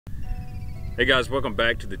Hey guys, welcome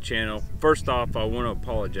back to the channel. First off, I want to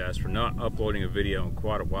apologize for not uploading a video in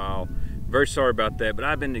quite a while. Very sorry about that, but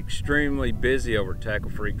I've been extremely busy over at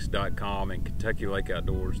TackleFreaks.com and Kentucky Lake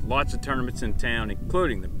Outdoors. Lots of tournaments in town,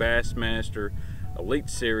 including the Bassmaster Elite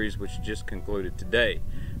Series, which just concluded today.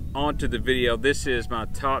 On to the video. This is my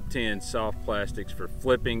top 10 soft plastics for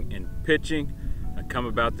flipping and pitching. I come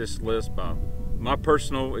about this list by my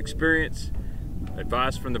personal experience,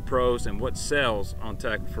 advice from the pros, and what sells on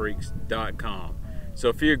TackleFreaks.com. So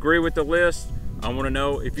if you agree with the list, I want to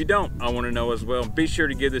know. If you don't, I want to know as well. Be sure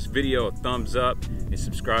to give this video a thumbs up and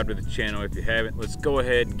subscribe to the channel if you haven't. Let's go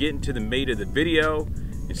ahead and get into the meat of the video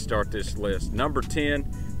and start this list. Number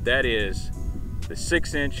 10, that is the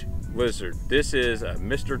 6-inch lizard. This is a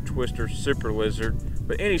Mr. Twister Super Lizard,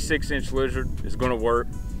 but any 6-inch lizard is going to work.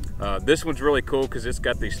 This one's really cool because it's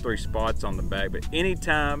got these 3 spots on the back, but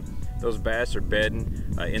anytime those bass are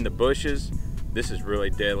bedding in the bushes, this is really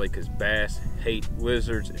deadly because bass hate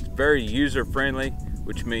lizards. It's very user friendly,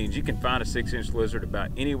 which means you can find a 6-inch lizard about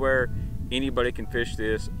anywhere. Anybody can fish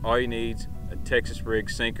this. All you need is a Texas rig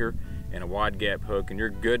sinker and a wide gap hook and you're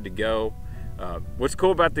good to go. What's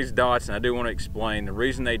cool about these dots, and I do want to explain, the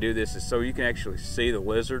reason they do this is so you can actually see the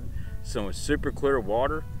lizard. So in super clear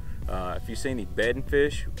water, if you see any bedding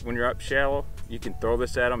fish when you're up shallow, you can throw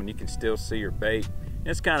this at them and you can still see your bait.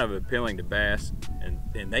 It's kind of appealing to bass, and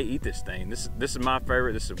they eat this thing. This is my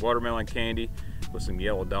favorite. This is watermelon candy with some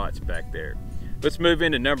yellow dots back there. Let's move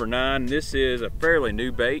into number 9. This is a fairly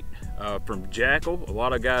new bait from Jackal. A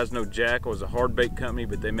lot of guys know Jackal is a hard bait company,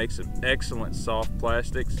 but they make some excellent soft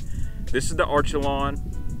plastics. This is the Archelon.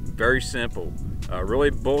 Very simple, really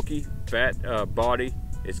bulky, fat body.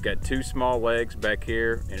 It's got 2 small legs back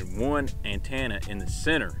here and 1 antenna in the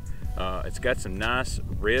center. It's got some nice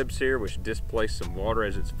ribs here which displace some water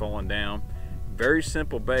as it's falling down. Very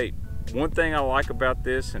simple bait. One thing I like about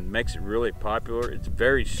this and makes it really popular, it's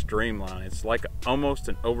very streamlined. It's like almost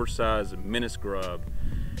an oversized menace grub,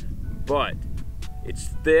 but it's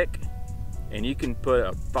thick and you can put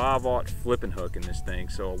a 5/0 flipping hook in this thing.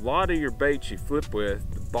 So a lot of your baits you flip with,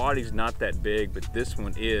 the body's not that big, but this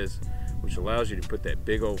one is, which allows you to put that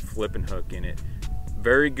big old flipping hook in it.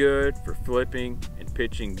 Very good for flipping and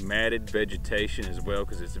pitching matted vegetation as well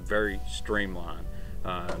because it's very streamlined.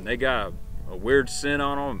 And they got a weird scent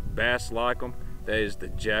on them. Bass like them. That is the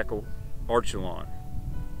Jackal Archelon.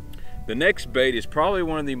 The next bait is probably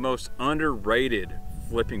one of the most underrated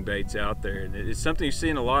flipping baits out there. And it's something you see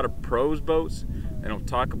in a lot of pros boats. They don't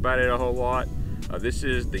talk about it a whole lot. This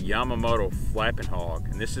is the Yamamoto Flapping Hog,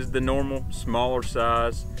 and this is the normal smaller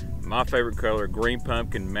size. My favorite color, green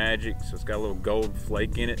pumpkin magic, so it's got a little gold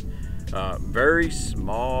flake in it. Very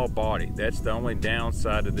small body. That's the only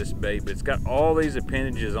downside of this bait, but it's got all these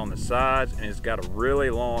appendages on the sides and it's got a really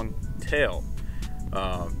long tail.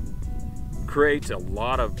 Creates a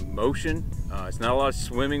lot of motion. It's not a lot of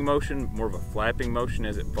swimming motion, more of a flapping motion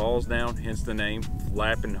as it falls down, hence the name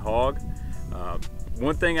Flapping Hog.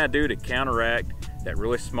 One thing I do to counteract that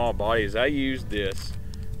really small body is I use this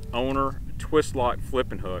Owner twist lock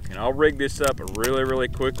flipping hook, and I'll rig this up really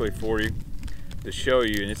quickly for you to show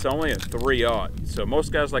you, and it's only a 3/0. So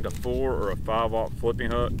most guys like a 4 or a 5/0 flipping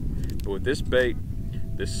hook, but with this bait,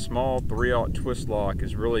 this small 3/0 twist lock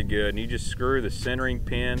is really good, and you just screw the centering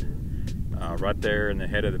pin right there in the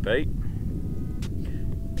head of the bait.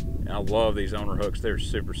 And I love these Owner hooks. They're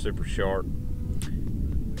super sharp.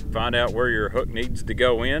 Find out where your hook needs to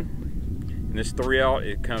go in. And this 3/0,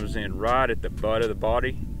 it comes in right at the butt of the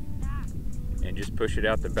body, and just push it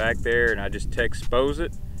out the back there, and I just expose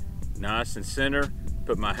it nice and center,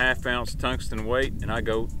 put my 1/2 ounce tungsten weight, and I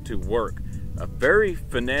go to work. A very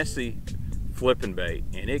finessey flipping bait,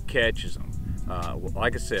 and it catches them.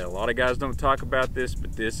 Like I said, a lot of guys don't talk about this,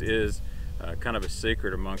 but this is kind of a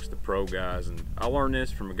secret amongst the pro guys, and I learned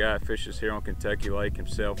this from a guy that fishes here on Kentucky Lake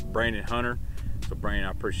himself, Brandon Hunter. So Brandon,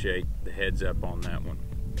 I appreciate the heads up on that one.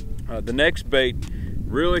 The next bait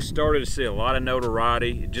really started to see a lot of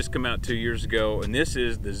notoriety. It just came out 2 years ago, and this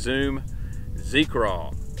is the Zoom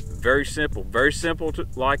Z-Crawl. Very simple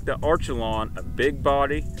like the Archelon, a big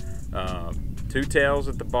body, 2 tails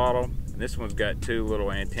at the bottom, and this one's got 2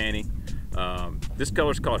 little antennae. This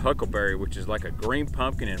color is called Huckleberry, which is like a green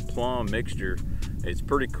pumpkin and plum mixture. It's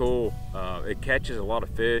pretty cool. It catches a lot of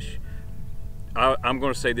fish. I'm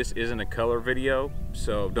going to say this isn't a color video,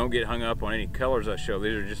 so don't get hung up on any colors I show.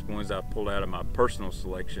 These are just ones I pulled out of my personal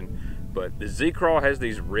selection. But the Z-Crawl has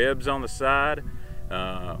these ribs on the side.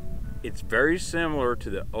 It's very similar to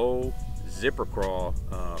the old Zipper Crawl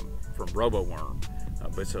from RoboWorm,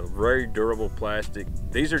 but it's a very durable plastic.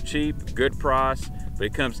 These are cheap, good price, but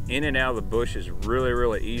it comes in and out of the bushes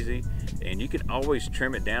really easy. and you can always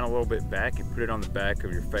trim it down a little bit back and put it on the back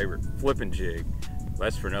of your favorite flipping jig.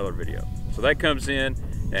 That's for another video. So that comes in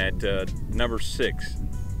at number 6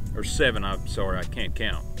 or 7. I'm sorry, I can't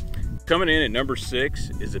count. Coming in at number 6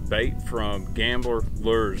 is a bait from Gambler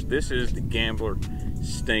Lures. This is the Gambler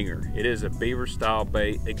Stinger. It is a beaver style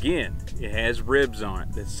bait. Again, it has ribs on it.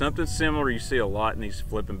 That's something similar you see a lot in these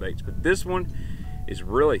flipping baits, but this one is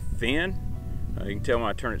really thin. You can tell when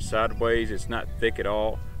I turn it sideways, it's not thick at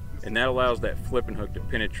all, and that allows that flipping hook to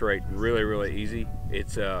penetrate really easy.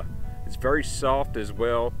 It's very soft as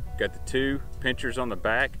well. Got the 2 pinchers on the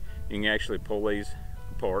back. You can actually pull these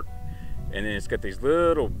apart, and then it's got these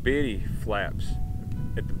little bitty flaps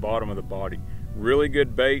at the bottom of the body. Really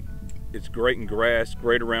good bait. It's great in grass,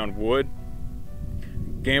 great around wood.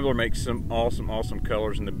 Gambler makes some awesome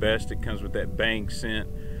colors, and the best, it comes with that bang scent.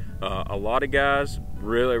 A lot of guys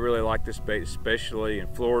really like this bait, especially in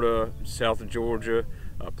Florida, south of Georgia,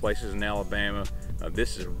 places in Alabama.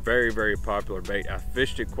 This is a very popular bait. I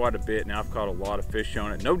fished it quite a bit, and I've caught a lot of fish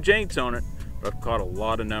on it. No jaints on it, but I've caught a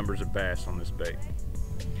lot of numbers of bass on this bait.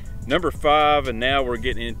 Number 5, and now we're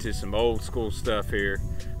getting into some old school stuff here.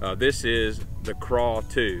 This is the craw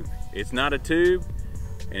tube. It's not a tube,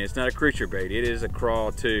 and it's not a creature bait. It is a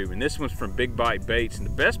craw tube, and this one's from Big Bite Baits. And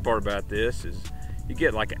the best part about this is you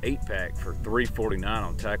get like an 8-pack for $3.49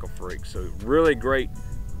 on Tackle Freak. So really great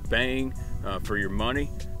bang for your money.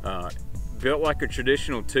 Built like a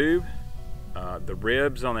traditional tube. The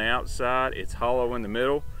ribs on the outside, it's hollow in the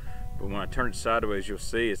middle, but when I turn it sideways, you'll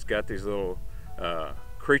see it's got these little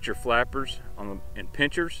creature flappers and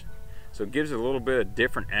pinchers. So it gives it a little bit of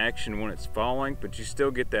different action when it's falling, but you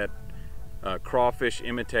still get that crawfish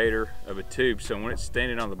imitator of a tube. So when it's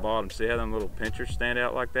standing on the bottom, see how them little pinchers stand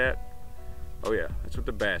out like that? Oh yeah, that's what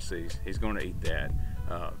the bass sees. He's going to eat that.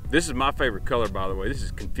 This is my favorite color, by the way. This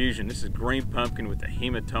is Confusion. This is green pumpkin with a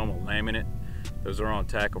hematoma laminate. Those are on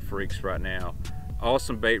Tackle Freaks right now.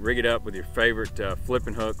 Awesome bait. Rig it up with your favorite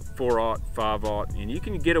flipping hook, 4/0, 5/0, and you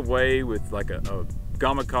can get away with like a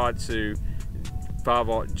Gamakatsu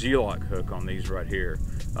 5/0 G-lock hook on these right here.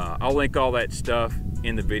 I'll link all that stuff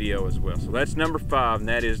in the video as well. So that's number 5, and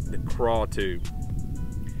that is the craw tube.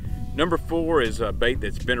 Number 4 is a bait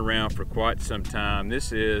that's been around for quite some time.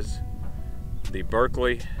 This is the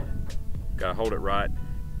Berkley, gotta hold it right,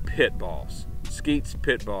 Pit Boss. Skeet's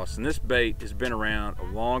Pit Boss. And this bait has been around a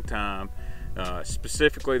long time,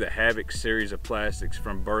 specifically the Havoc series of plastics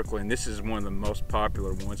from Berkley. And this is one of the most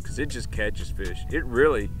popular ones because it just catches fish.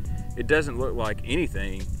 It doesn't look like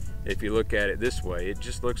anything if you look at it this way. It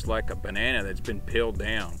just looks like a banana that's been peeled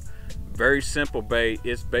down. Very simple bait.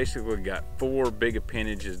 It's basically got 4 big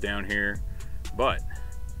appendages down here, but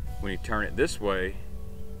when you turn it this way,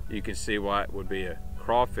 you can see why it would be a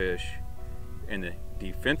crawfish in the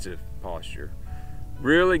defensive posture.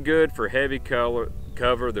 Really good for heavy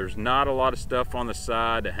cover. There's not a lot of stuff on the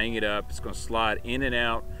side to hang it up. It's going to slide in and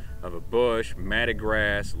out of a bush, matted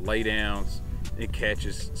grass, lay downs. It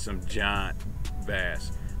catches some giant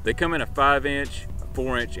bass. They come in a 5-inch, a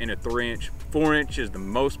 4-inch, and a 3-inch. 4-inch is the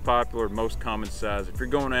most popular, most common size. If you're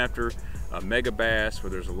going after a mega bass where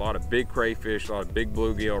there's a lot of big crayfish, a lot of big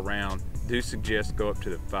bluegill around, do suggest go up to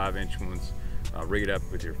the 5-inch ones. Rig it up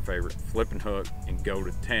with your favorite flipping hook and go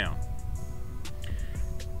to town.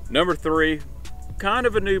 Number 3, kind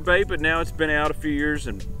of a new bait, but now it's been out a few years,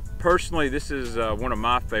 and personally this is one of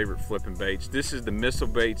my favorite flipping baits. This is the Missile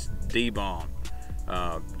Baits D-Bomb.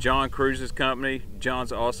 John Cruz's company.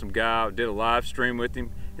 John's an awesome guy. I did a live stream with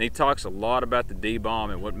him, and he talks a lot about the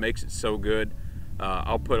D-Bomb and what makes it so good.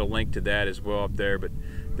 I'll put a link to that as well up there. But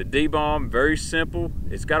the D-Bomb, very simple.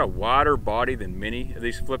 It's got a wider body than many of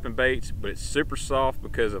these flipping baits, but it's super soft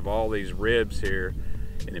because of all these ribs here,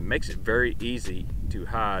 and it makes it very easy to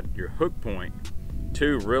hide your hook point.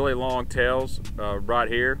 2 really long tails right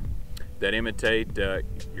here that imitate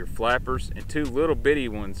your flappers, and 2 little bitty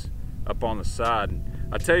ones up on the side. And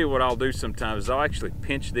I'll tell you what I'll do sometimes is I'll actually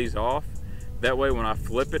pinch these off. That way when I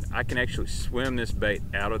flip it, I can actually swim this bait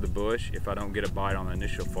out of the bush if I don't get a bite on the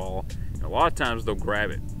initial fall. And a lot of times they'll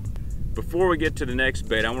grab it. Before we get to the next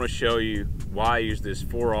bait, I want to show you why I use this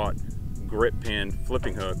 4/0 grip pin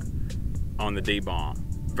flipping hook on the D-Bomb.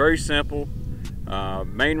 Very simple.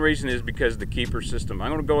 Main reason is because of the keeper system. I'm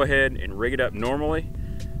going to go ahead and rig it up normally,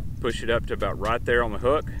 push it up to about right there on the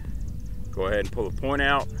hook, go ahead and pull the point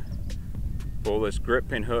out, pull this grip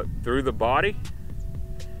pin hook through the body,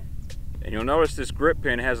 and you'll notice this grip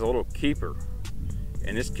pin has a little keeper,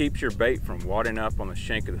 and this keeps your bait from wadding up on the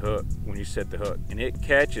shank of the hook when you set the hook, and it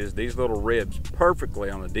catches these little ribs perfectly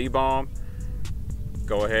on the D-Bomb.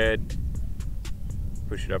 Go ahead,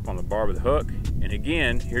 push it up on the barb of the hook, and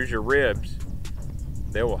again, here's your ribs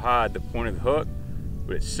they will hide the point of the hook,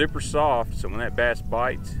 but it's super soft, so when that bass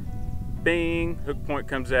bites, bing, hook point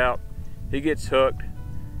comes out, he gets hooked.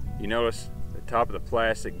 You notice the top of the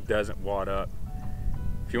plastic doesn't wad up.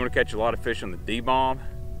 If you want to catch a lot of fish on the D-bomb,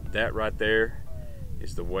 that right there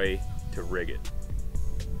is the way to rig it.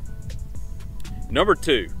 Number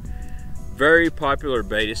 2, very popular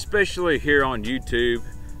bait, especially here on YouTube.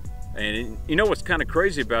 And you know what's kind of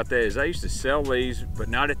crazy about that is I used to sell these, but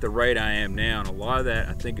not at the rate I am now. And a lot of that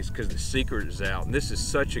I think is because the secret is out. And this is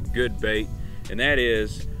such a good bait, and that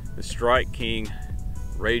is the Strike King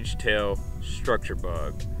Rage Tail Structure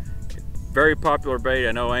Bug. Very popular bait.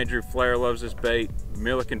 I know Andrew Flair loves this bait.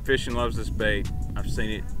 Milliken Fishing loves this bait. I've seen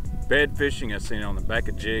it bed fishing, I've seen it on the back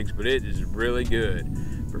of jigs, but it is really good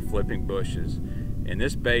for flipping bushes. And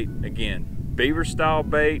this bait, again, beaver style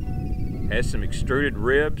bait, has some extruded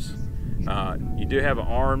ribs. You do have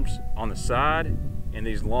arms on the side and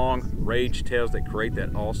these long rage tails that create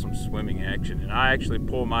that awesome swimming action. And I actually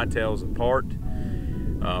pull my tails apart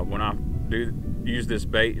when I do use this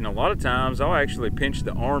bait, and a lot of times I'll actually pinch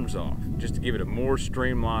the arms off just to give it a more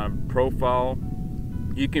streamlined profile.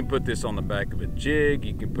 You can put this on the back of a jig,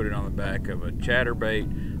 you can put it on the back of a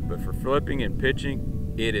chatterbait, but for flipping and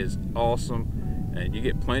pitching, it is awesome, and you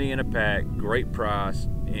get plenty in a pack, great price,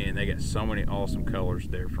 and they got so many awesome colors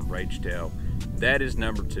there from Rage Tail. That is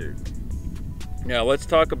number 2. Now let's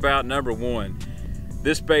talk about number 1.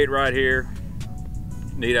 This bait right here,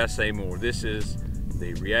 need I say more? This is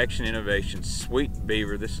the Reaction Innovation Sweet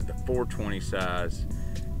Beaver. This is the 420 size.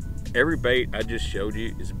 Every bait I just showed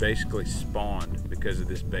you is basically spawned because of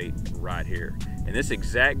this bait right here. And this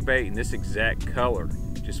exact bait and this exact color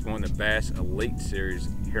just won the Bass Elite Series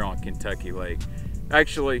here on Kentucky Lake.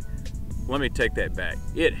 Actually, let me take that back.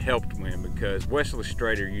 It helped win because Wesley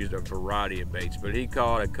Strader used a variety of baits, but he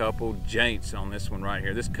caught a couple jaints on this one right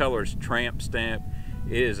here. This color is Tramp Stamp.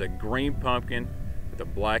 It is a green pumpkin with a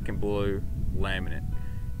black and blue laminate.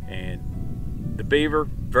 And the beaver,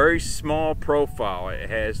 very small profile. It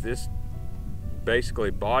has this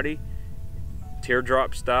basically body,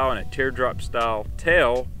 teardrop style, and a teardrop style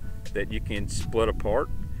tail that you can split apart.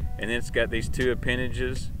 And then it's got these 2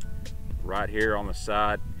 appendages right here on the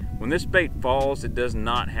side. When this bait falls, it does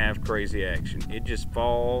not have crazy action. It just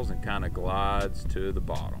falls and kind of glides to the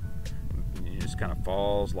bottom. It just kind of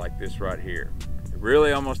falls like this right here.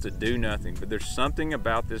 Really almost a do nothing, but there's something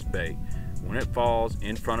about this bait. When it falls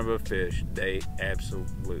in front of a fish, they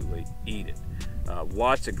absolutely eat it.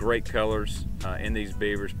 Lots of great colors in these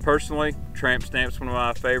beavers. Personally, Tramp Stamp's one of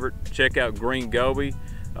my favorite. Check out Green Goby.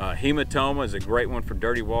 Hematoma is a great one for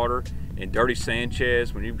dirty water. And Dirty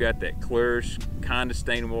Sanchez, when you've got that clearish kind of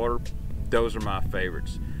stained water, those are my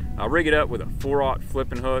favorites. I'll rig it up with a 4/0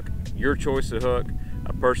 flipping hook, your choice of hook.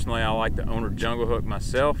 Personally, I like the Owner Jungle hook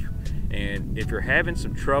myself. And if you're having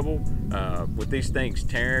some trouble with these things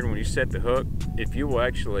tearing when you set the hook, if you will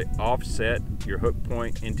actually offset your hook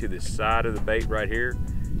point into the side of the bait right here,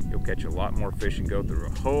 you'll catch a lot more fish and go through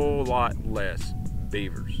a whole lot less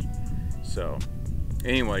beavers. So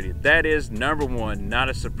anyway, that is number 1, not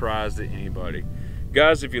a surprise to anybody.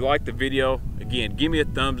 Guys, if you like the video, again, give me a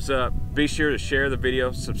thumbs up. Be sure to share the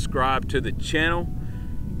video, subscribe to the channel.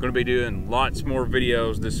 Going to be doing lots more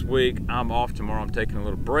videos this week. I'm off tomorrow. I'm taking a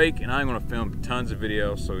little break, and I'm going to film tons of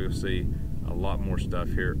videos, so you'll see a lot more stuff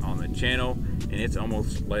here on the channel. And it's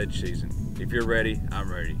almost ledge season. If you're ready,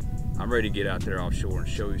 I'm ready. I'm ready to get out there offshore and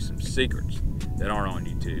show you some secrets that aren't on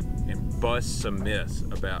YouTube and bust some myths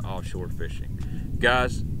about offshore fishing.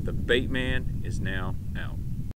 Guys, the Baitman is now out.